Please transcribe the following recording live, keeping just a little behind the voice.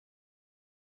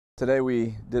Today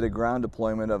we did a ground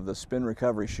deployment of the spin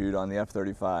recovery chute on the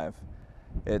F-35.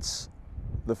 It's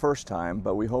the first time,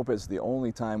 but we hope it's the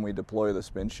only time we deploy the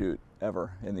spin chute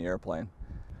ever in the airplane.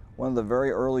 One of the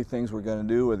very early things we're going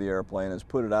to do with the airplane is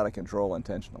put it out of control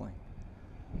intentionally.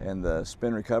 And the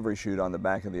spin recovery chute on the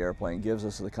back of the airplane gives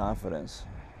us the confidence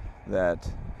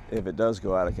that if it does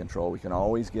go out of control, we can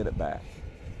always get it back.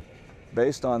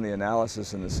 Based on the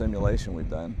analysis and the simulation we've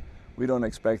done, we don't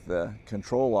expect the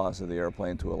control loss of the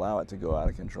airplane to allow it to go out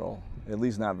of control, at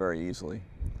least not very easily.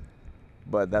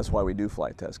 But that's why we do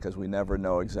flight tests, because we never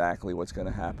know exactly what's going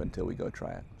to happen until we go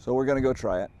try it. So we're going to go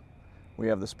try it. We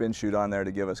have the spin chute on there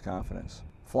to give us confidence.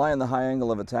 Flying the high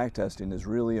angle of attack testing is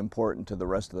really important to the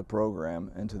rest of the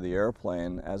program and to the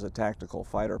airplane as a tactical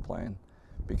fighter plane,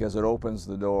 because it opens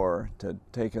the door to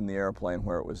taking the airplane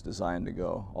where it was designed to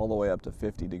go, all the way up to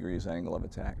 50 degrees angle of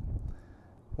attack.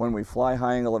 When we fly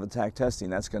high angle of attack testing,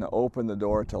 that's going to open the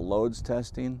door to loads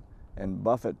testing and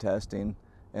buffet testing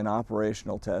and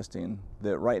operational testing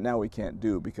that right now we can't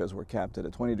do because we're capped at a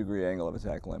 20-degree angle of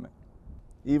attack limit.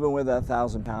 Even with that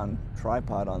 1,000-pound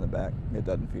tripod on the back, it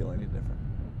doesn't feel any different.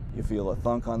 You feel a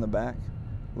thunk on the back,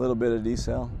 a little bit of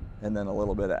decel, and then a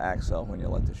little bit of accel when you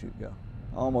let the chute go.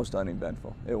 Almost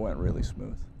uneventful. It went really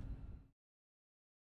smooth.